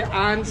cooked it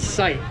on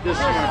site this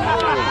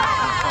morning.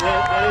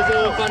 That is a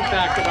little fun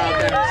fact about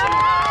them.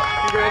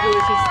 So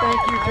congratulations. Thank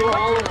you to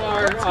all of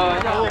our voters,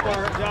 all of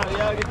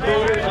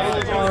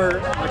our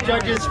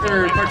judges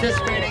for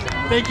participating.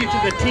 Thank you to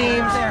the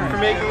teams for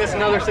making this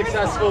another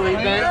successful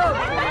event.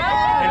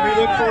 And we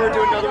look forward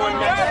to another one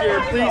next year.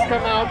 Please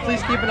come out.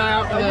 Please keep an eye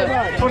out for the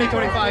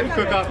 2025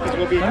 cook-off because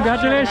we'll be.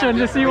 Congratulations.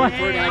 Let's see what.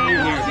 Forward to having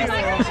you here.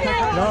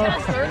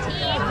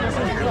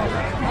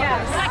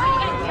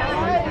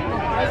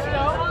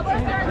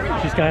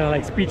 She's kind of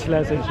like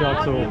speechless and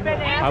shocked, so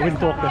I wouldn't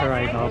talk to her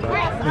right now. But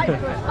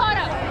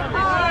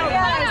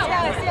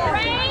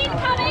Rain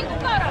coming,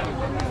 photo.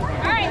 All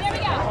right, there we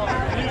go.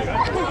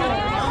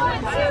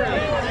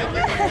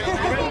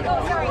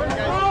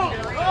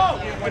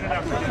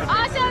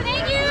 Awesome,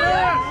 thank you.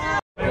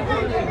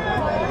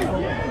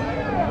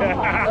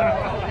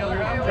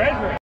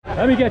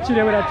 Let me get you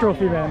there with that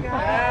trophy, man.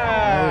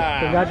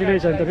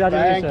 Congratulations,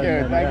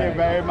 congratulations. Thank you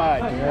very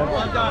much.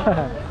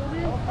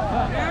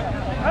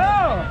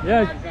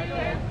 Yeah.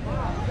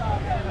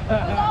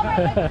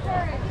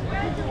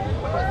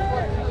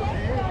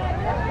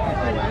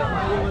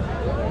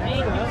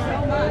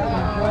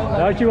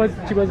 Now she was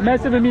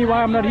messing with me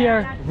while I'm not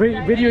here,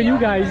 videoing you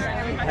guys,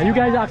 and you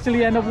guys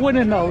actually end up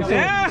winning now. So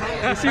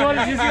you see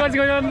what's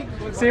going on?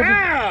 Save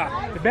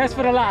the best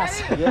for the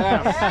last.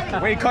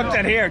 Yeah. We cooked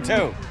it here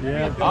too.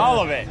 Yeah. All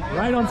of it.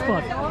 Right on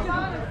spot.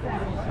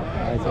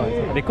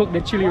 They cooked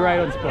the chili right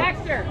on spot.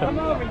 Dexter, come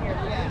over here.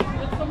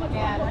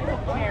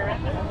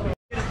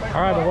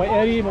 All right, my boy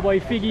Eddie, my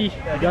boy Figgy,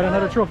 got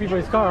another trophy for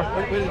his car.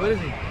 What is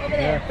he? Over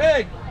there.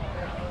 Big.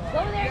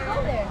 Go there,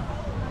 go there.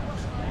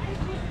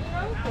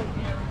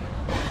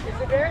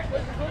 Is it there?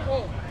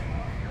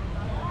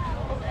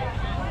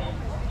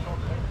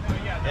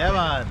 Yeah,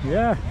 man.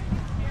 Yeah.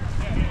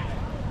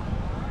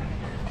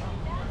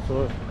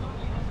 So,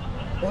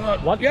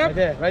 what? Right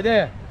there, right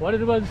there. What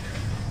it was?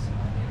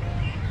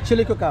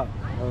 Chili cookout.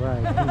 All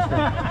right.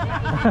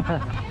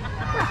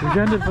 We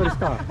rented for his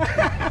car.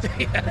 Where's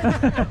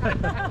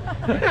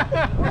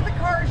the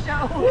car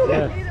show?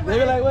 Yeah. They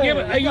were like, wait, Yeah,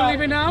 but are you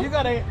leaving now? You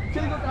got a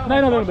chili cookout. No,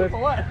 a little bit. For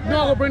what?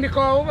 No, I'll bring the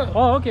car over.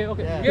 Oh, okay,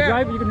 okay. Yeah. You can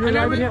drive. You can And then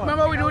drive we, it here.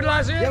 remember we did it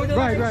last year? Yeah, we did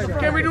Right, that. right, right.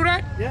 Can we do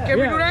that? Yeah. Can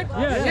we Yeah. do that?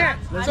 Yeah.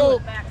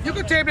 So you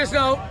can tape this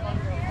now,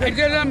 and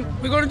then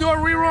we're gonna do a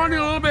rerun in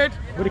a little bit.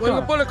 With the We're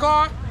gonna car. pull the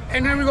car,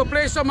 and then we're gonna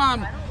play some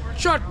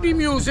chutney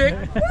music,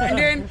 and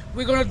then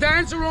we're gonna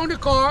dance around the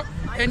car,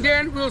 and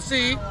then we'll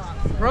see,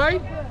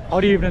 right? How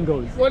the evening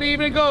goes. What the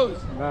evening goes.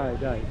 Right,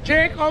 right.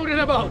 Check out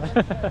and about.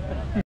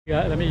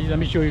 Yeah, let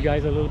me show you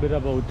guys a little bit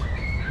about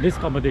this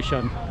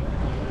competition.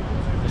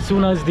 As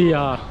soon as the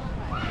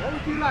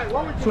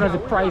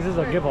prizes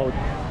are given out,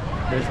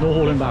 there's no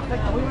holding back.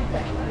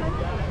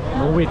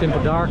 No waiting for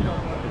dark.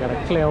 We gotta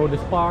clear out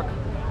this park.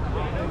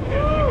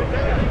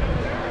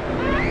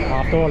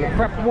 After all the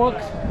prep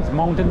works, it's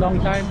mountain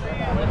down time.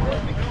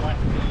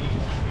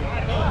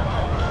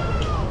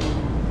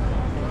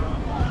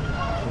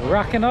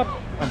 Racking up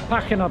and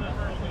packing up.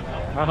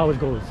 That's how it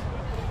goes.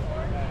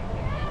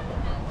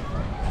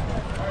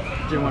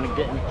 Didn't want to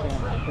get in the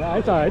camera. Yeah,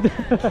 it's alright.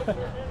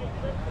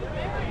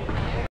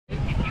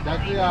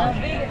 That's the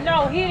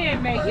No, he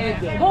didn't make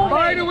it.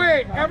 By the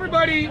way,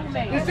 everybody,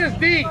 this is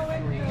D.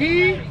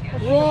 D.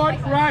 Rod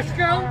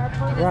Rascal.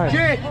 Right.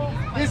 Jake,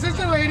 this is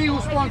the lady who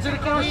sponsored the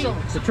car show.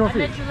 The trophy.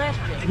 Yeah,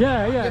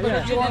 yeah,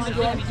 yeah.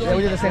 Yeah,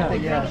 we did the same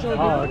thing, yeah.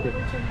 Oh, okay.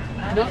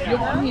 You're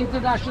on the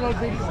international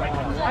video.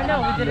 I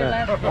know, we did it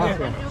last year.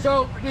 Awesome.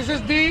 So, this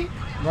is D.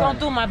 Don't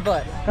do my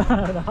butt.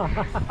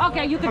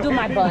 Okay, you can do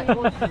my butt.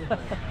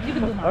 You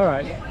can do my All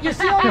right. You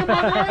see how your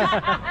mother is?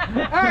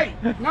 Hey,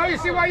 now you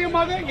see why your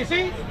mother, you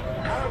see?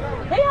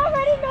 He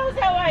already knows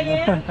how I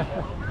am.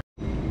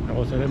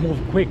 Oh, so they move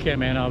quick here,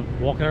 man. I'm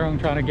walking around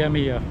trying to get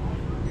me a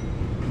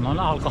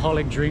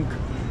non-alcoholic drink.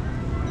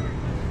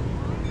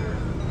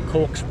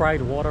 Coke,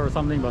 Sprite, water or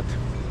something, but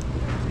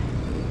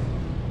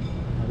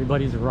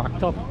everybody's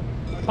rocked up,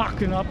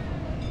 packing up.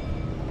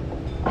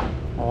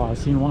 Oh, I've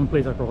seen one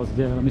place across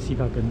there. Let me see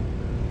if I can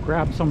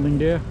grab something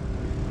there.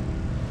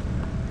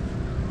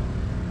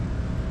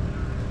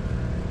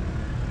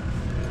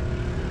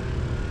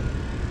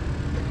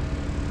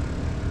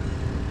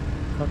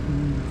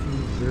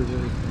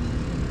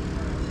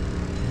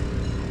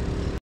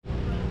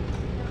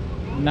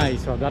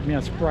 Nice, so I got me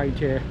a Sprite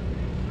here.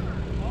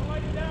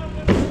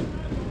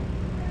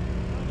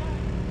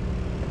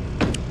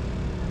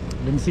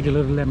 Let me see the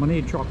little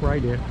lemonade truck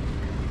right there.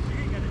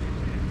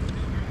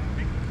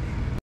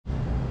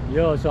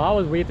 Yo, so I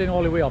was waiting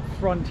all the way up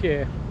front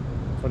here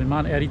for the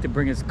man Eddie to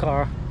bring his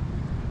car,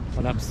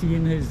 but I'm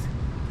seeing his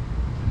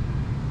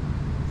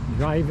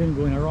driving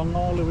going around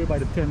all the way by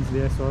the tents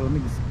there, so let me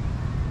just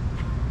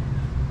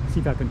see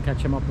if I can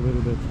catch him up a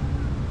little bit.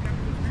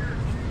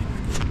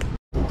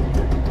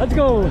 Let's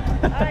go!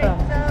 Alright,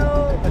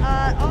 so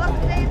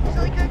awesome day for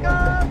chili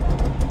cook-off.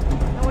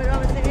 No way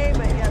to say,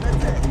 but yeah,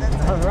 that's it. That's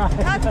it. Alright.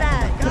 Cut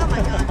that. Oh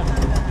my god, cut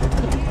that.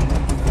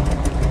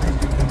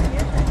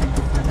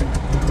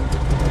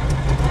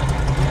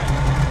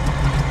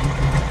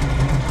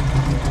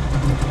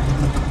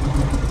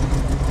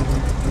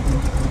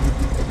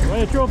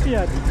 Where the trophy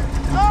at?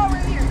 Oh,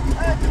 right here.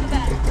 Oh, it's in the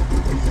back.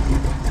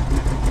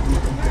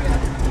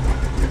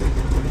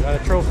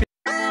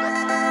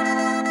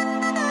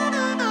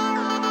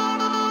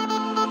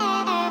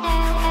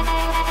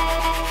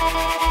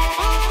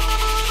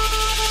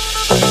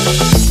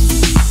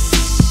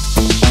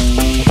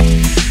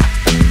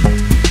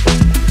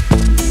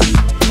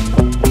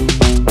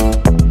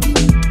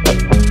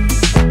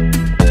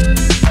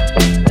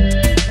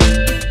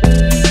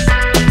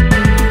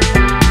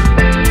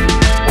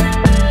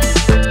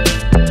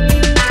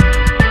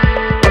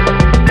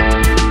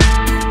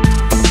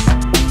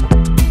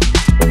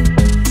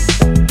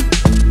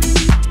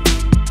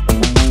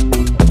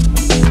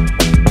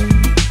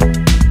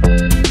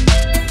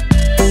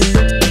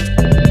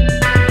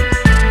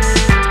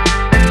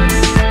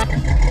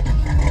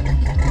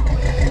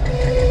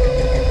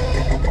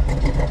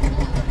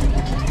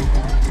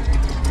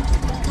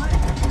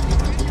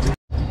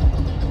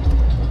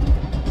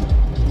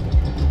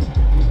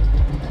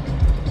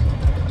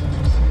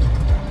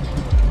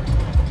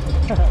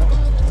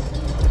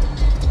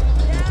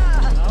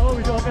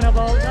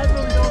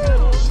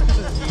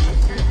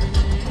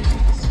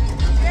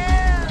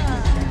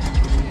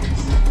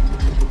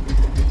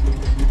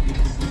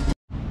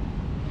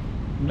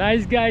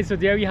 Nice guys, so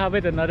there we have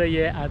it, another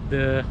year at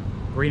the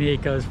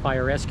Greenacres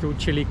Fire Rescue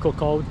Chili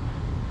Cookout.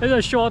 It's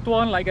a short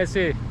one, like I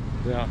say.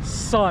 The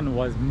sun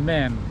was,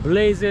 man,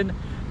 blazing.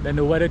 Then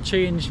the weather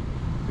changed.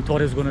 We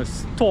thought it was gonna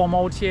storm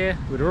out here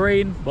with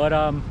rain, but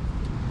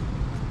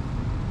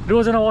it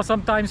was an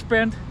awesome time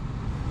spent.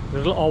 A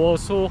little hour or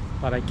so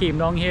that I came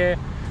down here.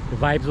 The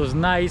vibes was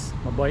nice.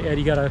 My boy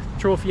Eddie got a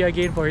trophy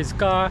again for his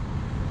car.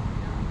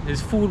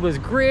 His food was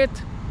great.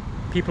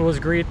 People was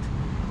great,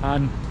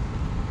 and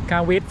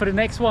can't wait for the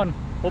next one.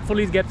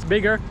 Hopefully it gets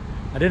bigger.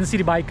 I didn't see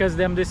the bikers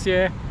them this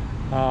year.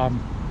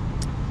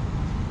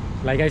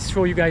 Like I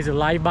showed you guys, the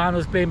live band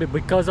was playing, but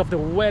because of the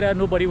weather,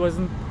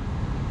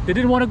 they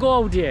didn't want to go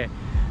out there.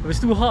 It was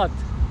too hot.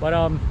 But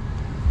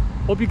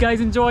hope you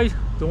guys enjoy.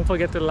 Don't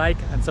forget to like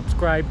and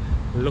subscribe.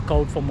 Look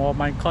out for more of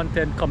my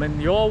content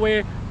coming your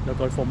way.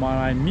 Look out for more of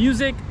my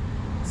music.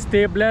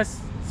 Stay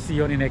blessed. See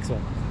you on the next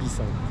one. Peace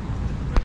out.